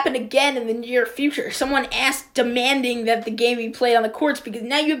not happen again in the near future? Someone asked, demanding that the game be played on the courts, because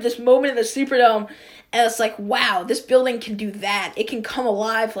now you have this moment in the Superdome, and it's wow, this building can do that. It can come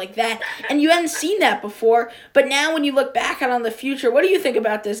alive like that. And you hadn't seen that before. But now when you look back on the future, what do you think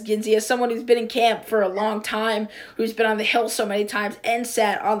about this, Ginzy, as someone who's been in camp for a long time, who's been on the Hill so many times, and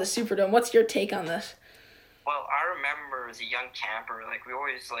sat on the Superdome? What's your take on this? Well, I remember as a young camper, we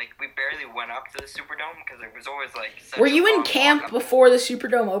always, we barely went up to the Superdome, because it was always, such Were you in camp before the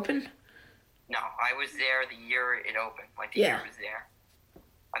Superdome opened? No, I was there the year it opened. The year it was there.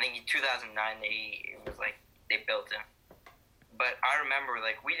 I think in 2009 they built it. But I remember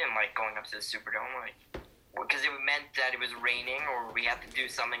we didn't like going up to the Superdome because it meant that it was raining or we had to do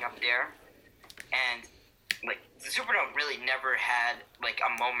something up there. And the Superdome really never had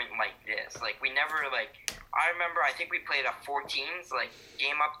a moment like this. We never I remember I think we played a 14s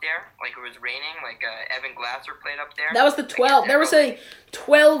game up there. It was raining. Evan Glasser played up there. That was the 12. There was a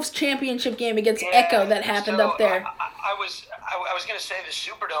 12s championship game against Echo that happened up there. I was going to say the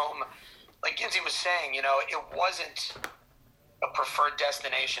Superdome, like Ginzy was saying, it wasn't a preferred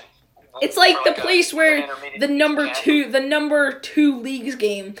destination It's like for the like place where intermediate the number champion. number two leagues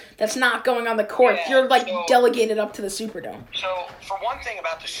game that's not going on the court. Yeah, You're like so- delegated up to the Superdome. So, for one thing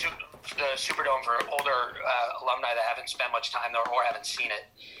about the Superdome for older alumni that haven't spent much time there or haven't seen it,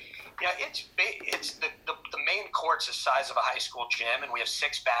 it's the main court's the size of a high school gym, and we have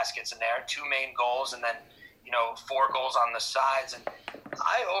 6 baskets in there, 2 main goals, and then 4 goals on the sides. And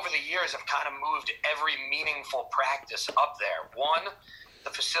I, over the years, have kind of moved every meaningful practice up there. One, the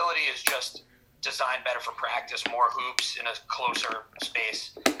facility is just designed better for practice, more hoops in a closer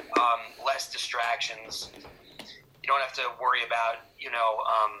space, less distractions. You don't have to worry about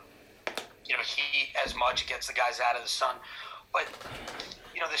heat as much. It gets the guys out of the sun. But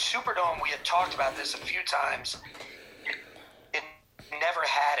the Superdome, we had talked about this a few times. It never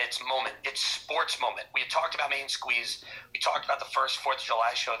had its moment, its sports moment. We had talked about Main Squeeze. We talked about the first 4th of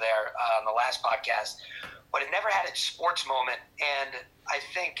July show there on the last podcast. But it never had its sports moment. And I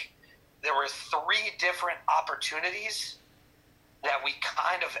think there were 3 different opportunities that we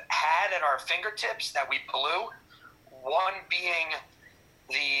kind of had at our fingertips that we blew. One being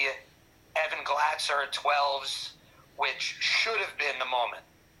the Evan Glatzer 12s, which should have been the moment.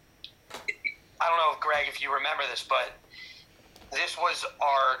 I don't know, Greg, if you remember this, but this was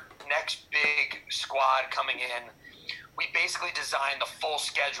our next big squad coming in. We basically designed the full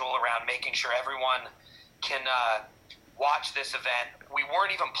schedule around making sure everyone can watch this event. We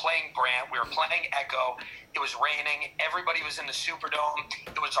weren't even playing Brant. We were playing Echo. It was raining. Everybody was in the Superdome.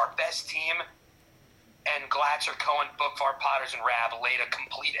 It was our best team. And Glatzer, Cohen, Bookvar, Potters, and Rab laid a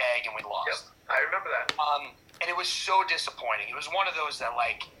complete egg, and we lost. Yep, I remember that. And it was so disappointing. It was one of those that,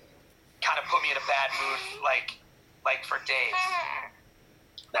 kind of put me in a bad mood, like for days.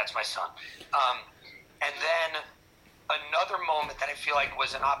 That's my son. And then another moment that I feel like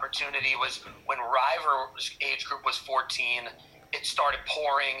was an opportunity was when River's age group was 14. It started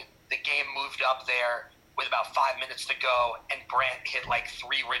pouring. The game moved up there with about 5 minutes to go, and Brant hit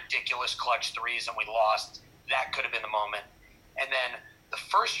 3 ridiculous clutch threes, and we lost. That could have been the moment. And then the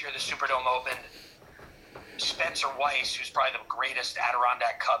first year the Superdome opened, Spencer Weiss, who's probably the greatest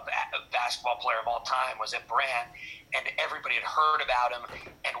Adirondack Cup basketball player of all time, was at Brant, and everybody had heard about him,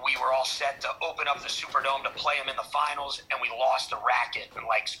 and we were all set to open up the Superdome to play him in the finals, and we lost the racket and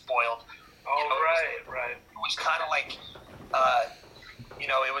spoiled. Right. It was kind of like,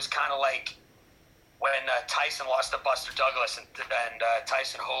 it was kind of like when Tyson lost to Buster Douglas and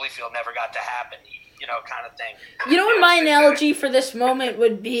Tyson Holyfield never got to happen, kind of thing. What my analogy for this moment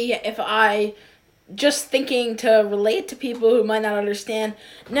would be if I, just thinking to relate to people who might not understand.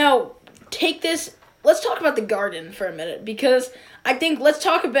 Now, take this, let's talk about the Garden for a minute, because I think let's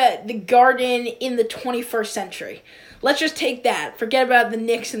talk about the Garden in the 21st century. Let's just take that. Forget about the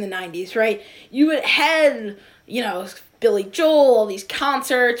Knicks in the 90s, right? You had, Billy Joel, all these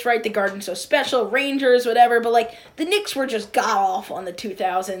concerts, right? The Garden's so special, Rangers, whatever, but the Knicks were just god-awful in the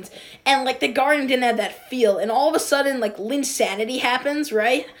 2000s, and the Garden didn't have that feel, and all of a sudden, Linsanity happens,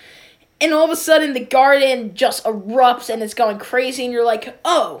 right? And all of a sudden, the Garden just erupts, and it's going crazy, and you're like,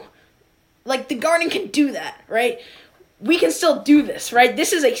 oh, the Garden can do that, right? We can still do this, right?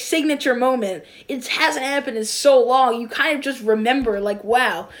 This is a signature moment. It hasn't happened in so long. You kind of just remember,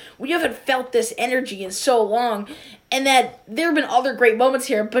 wow, we haven't felt this energy in so long. And that there have been other great moments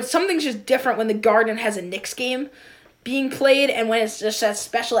here, but something's just different when the Garden has a Knicks game being played and when it's just that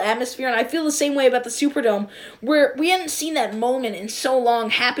special atmosphere. And I feel the same way about the Superdome, where we hadn't seen that moment in so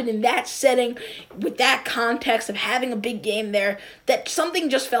long happen in that setting with that context of having a big game there, that something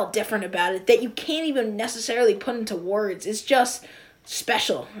just felt different about it that you can't even necessarily put into words. It's just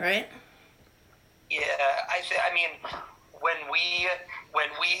special, right? Yeah, I mean, when we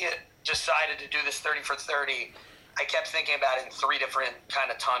decided to do this 30 for 30, I kept thinking about it in 3 different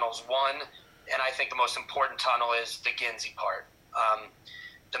kind of tunnels. One, and I think the most important tunnel, is the Ginzy part.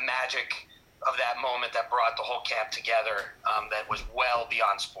 The magic of that moment that brought the whole camp together, that was well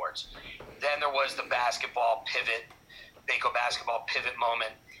beyond sports. Then there was the basketball pivot, Baco basketball pivot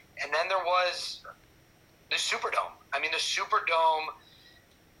moment. And then there was the Superdome. I mean, the Superdome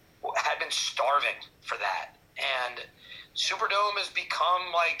had been starving for that. And Superdome has become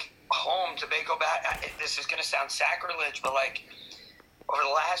home to Baco. This is going to sound sacrilege, but over the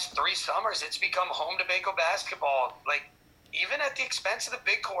last 3 summers, it's become home to Baco basketball. Even at the expense of the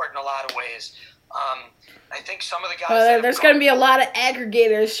big court in a lot of ways. I think some of the guys. There's going to be a lot of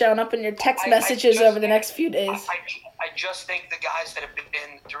aggregators showing up in your text messages over the next few days. I just think the guys that have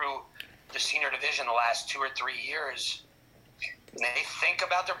been through the senior division the last 2 or 3 years, they think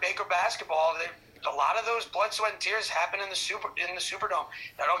about their Baco basketball. A lot of those blood, sweat, and tears happen in the Superdome.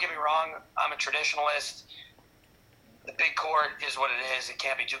 Now, don't get me wrong. I'm a traditionalist. the big court is what it is. It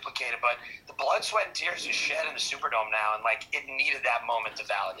can't be duplicated. But the blood, sweat, and tears is shed in the Superdome now, and like it needed that moment to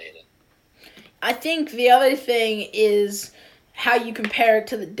validate it. I think the other thing is how you compare it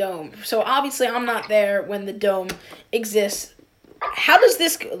to the Dome. So obviously I'm not there when the Dome exists. How does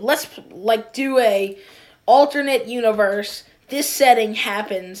this, let's like do a alternate universe, this setting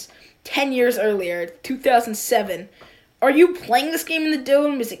happens 10 years earlier, 2007. Are you playing this game in the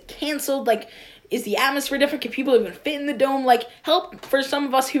Dome? Is it canceled? Like, is the atmosphere different? Can people even fit in the Dome? Like, help for some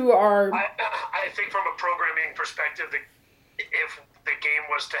of us who are... I think from a programming perspective, if the game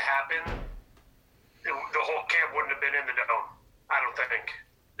was to happen, the whole camp wouldn't have been in the Dome. I don't think.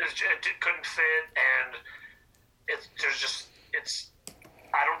 It couldn't fit, and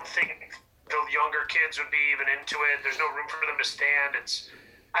I don't think the younger kids would be even into it. There's no room for them to stand.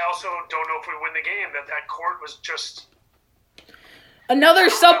 I also don't know if we win the game, that court was just...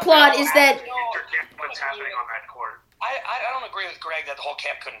 Another subplot is that... What's happening on that court? I don't agree with Greg that the whole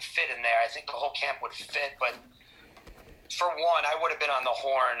camp couldn't fit in there. I think the whole camp would fit, but for one, I would have been on the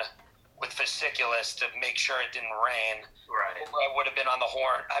horn with Vesiculus to make sure it didn't rain. Right. Or I would have been on the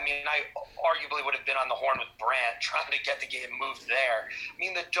horn. I mean, I arguably would have been on the horn with Brandt trying to get the game moved there. I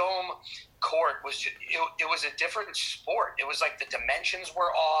mean, the Dome court was it was a different sport. It was like the dimensions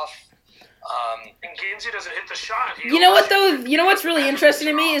were off. And Ginsey doesn't hit the shot. You know what, though? You know what's really interesting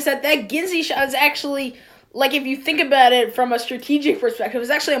to me is that Ginsey shot is actually, like, if you think about it from a strategic perspective, it's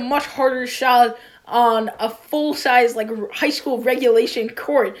actually a much harder shot on a full-size, like, high school regulation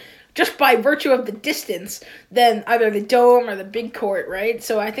court, just by virtue of the distance, than either the Dome or the big court, right?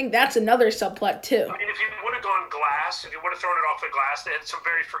 So I think that's another subplot, too. I mean, if you would have gone glass, if you would have thrown it off the glass, they had some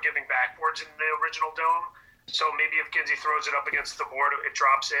very forgiving backboards in the original Dome. So maybe if Ginsey throws it up against the board, it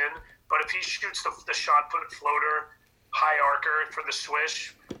drops in. But if he shoots the shot put floater, high arcer for the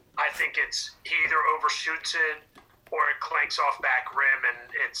swish, I think he either overshoots it or it clanks off back rim,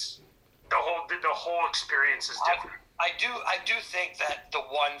 and it's the whole experience is different. I do think that the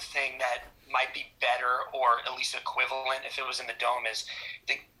one thing that might be better, or at least equivalent, if it was in the Dome, is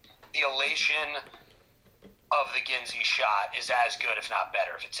the elation of the Ginsey shot is as good, if not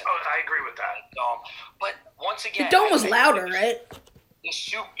better, if it's in the I agree with that. Dome. But once again, The Dome was louder, right?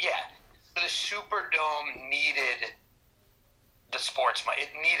 The Superdome needed the sports. It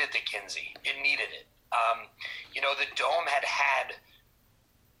needed the Ginsey. It needed it. The Dome had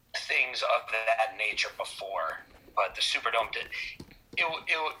things of that nature before, but the Superdome did.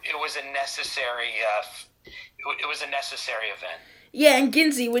 It was a necessary. It was a necessary event. Yeah, and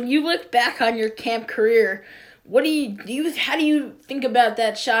Ginsey, when you look back on your camp career, what how do you think about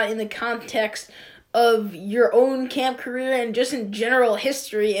that shot in the context of your own camp career and just in general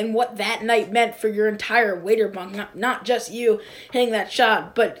history, and what that night meant for your entire waiter bunk? Not just you hitting that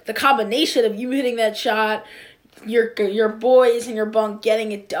shot, but the combination of you hitting that shot, your boys in your bunk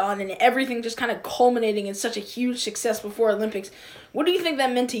getting it done, and everything just kind of culminating in such a huge success before Olympics. What do you think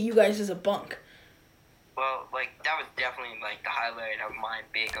that meant to you guys as a bunk? Well, that was definitely, the highlight of my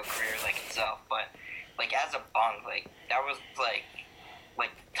Baco career, itself. But, as a bunk, that was,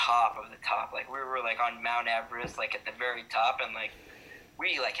 top of the top. We were, on Mount Everest, at the very top, and,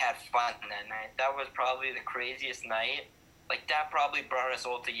 we, had fun that night. That was probably the craziest night. That probably brought us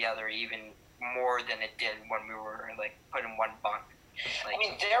all together even more than it did when we were, put in one bunk. I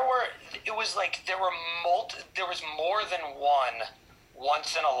mean, there was more than one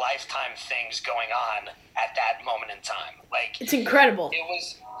once-in-a-lifetime things going on at that moment in time. It's incredible.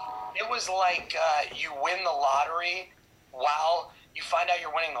 It was like you win the lottery while you find out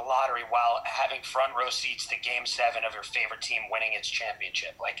you're winning the lottery while having front row seats to Game 7 of your favorite team winning its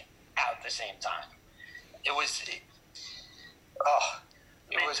championship, at the same time. They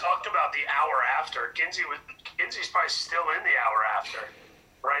talked about the hour after. Ginsey's probably still in the hour after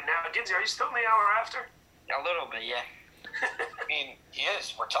right now. Ginsey, are you still in the hour after? A little bit, yeah. I mean, he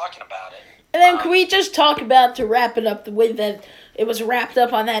is. We're talking about it. And then can we just talk about, to wrap it up, the way that it was wrapped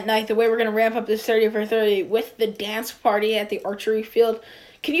up on that night, the way we're going to wrap up this 30 for 30 with the dance party at the archery field.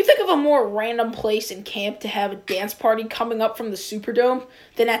 Can you think of a more random place in camp to have a dance party coming up from the Superdome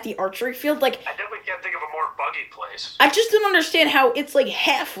than at the archery field? I definitely can't think of a more buggy place. I just don't understand how it's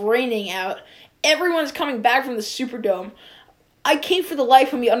half raining out. Everyone's coming back from the Superdome. I can't for the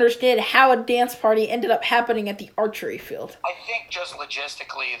life of me understand how a dance party ended up happening at the archery field. I think just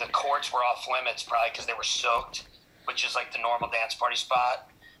logistically, the courts were off limits probably because they were soaked, which is the normal dance party spot.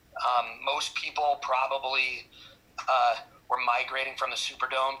 Most people probably were migrating from the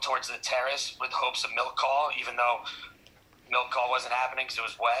Superdome towards the terrace with hopes of milk call, even though milk call wasn't happening because it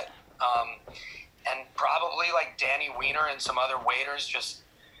was wet. And probably Danny Weiner and some other waiters just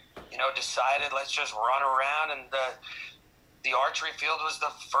decided let's just run around, and the archery field was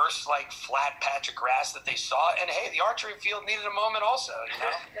the first flat patch of grass that they saw. And hey, the archery field needed a moment also.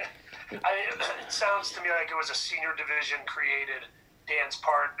 It sounds to me like it was a senior division created dance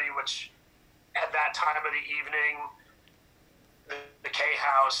party, which at that time of the evening, the K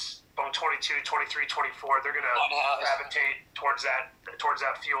House, Bone 22, 23, 24, they're going to gravitate towards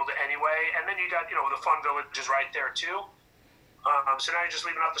that field anyway. And then you got, the Fun Village is right there too. So now you're just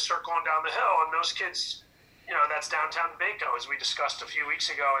leaving out the circle and down the hill, and those kids, that's downtown Baco, as we discussed a few weeks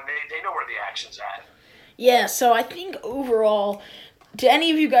ago, and they know where the action's at. Yeah, so I think overall, do any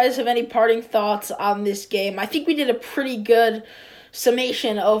of you guys have any parting thoughts on this game? I think we did a pretty good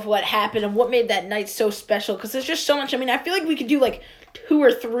summation of what happened and what made that night so special, because there's just so much. I mean, I feel like we could do 2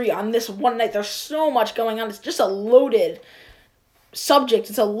 or 3 on this one night. There's so much going on. It's just a loaded subject.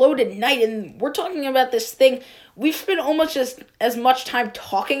 It's a loaded night, and we're talking about this thing. We've spent almost as much time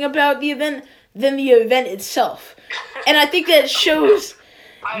talking about the event than the event itself, and I think that shows.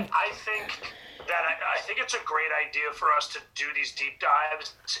 I think it's a great idea for us to do these deep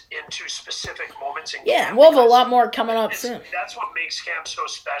dives into specific moments in camp. Yeah, we'll have a lot more coming up soon. That's what makes camp so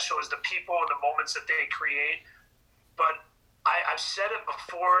special, is the people and the moments that they create. But I've said it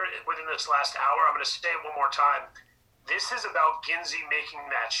before within this last hour. I'm going to say it one more time. This is about Ginzy making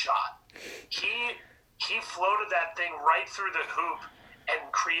that shot. He floated that thing right through the hoop and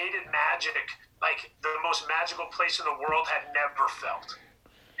created magic like the most magical place in the world had never felt.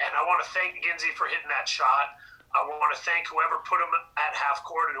 And I want to thank Ginzy for hitting that shot. I want to thank whoever put him at half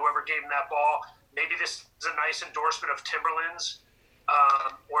court and whoever gave him that ball. Maybe this is a nice endorsement of Timberlands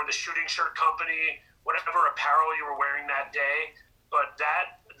or the Shooting Shirt Company, whatever apparel you were wearing that day. But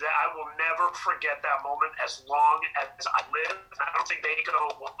that I will never forget that moment as long as I live. I don't think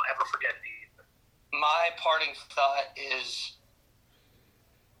Baco will ever forget it either. My parting thought is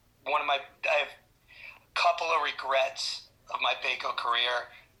I have a couple of regrets of my Baco career.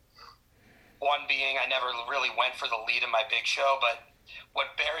 One being I never really went for the lead in my big show, but what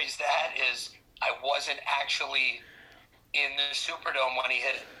buries that is I wasn't actually in the Superdome when he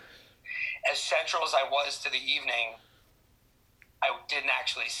hit it. As central as I was to the evening, I didn't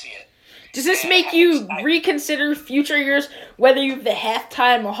actually see it. Does this make you reconsider future years, whether you have the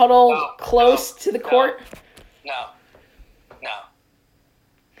halftime huddle close to the court? No.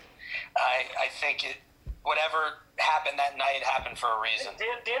 I think whatever happened that night happened for a reason.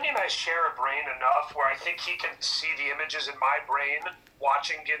 Danny and I share a brain enough where I think he can see the images in my brain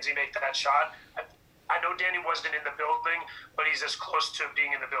watching Ginzy make that shot. I know Danny wasn't in the building, but he's as close to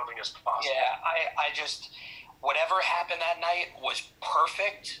being in the building as possible. Yeah, I just, whatever happened that night was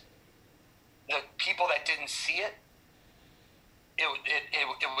perfect. The people that didn't see it,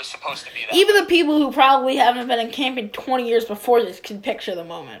 it was supposed to be that. Even the people who probably haven't been in camp in 20 years before this can picture the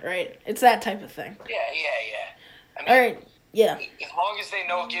moment, right? It's that type of thing. Yeah. I mean, all right, yeah. As long as they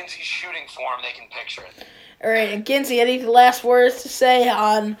know Ginzy's shooting form, they can picture it. All right, and Ginzy, any last words to say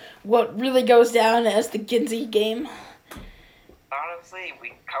on what really goes down as the Ginzy game? Honestly,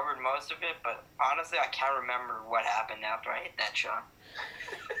 we covered most of it, but honestly, I can't remember what happened after I hit that shot.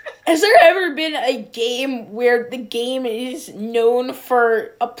 Has there ever been a game where the game is known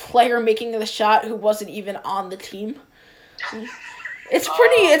for a player making the shot who wasn't even on the team? It's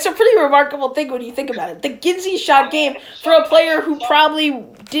a pretty remarkable thing when you think about it. The Ginzy shot game for a player who probably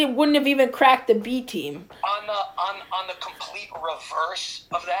wouldn't have even cracked the B team. On the complete reverse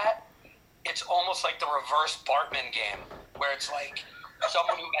of that, it's almost like the reverse Bartman game, where it's like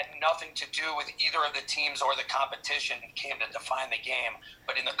someone who had nothing to do with either of the teams or the competition came to define the game,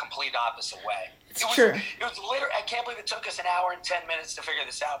 but in the complete opposite way. It's true. It was literally, I can't believe it took us an hour and 10 minutes to figure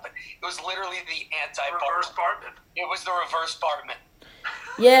this out, but it was literally the reverse Bartman. It was the reverse Bartman.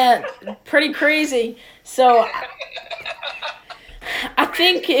 Yeah, pretty crazy. So I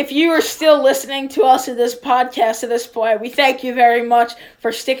think if you are still listening to us at this podcast at this point, we thank you very much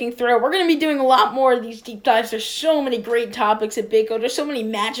for sticking through. We're going to be doing a lot more of these deep dives. There's so many great topics at Baco. There's so many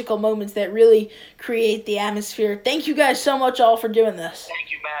magical moments that really create the atmosphere. Thank you guys so much all for doing this.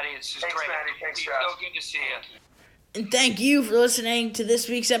 Thank you, Maddie. It's just great. Maddie. Thanks, so good to see you. And thank you for listening to this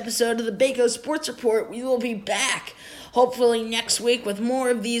week's episode of the Baco Sports Report. We will be back hopefully next week with more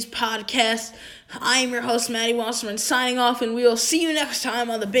of these podcasts. I am your host, Maddie Wasserman, signing off, and we will see you next time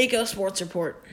on the Baco Sports Report.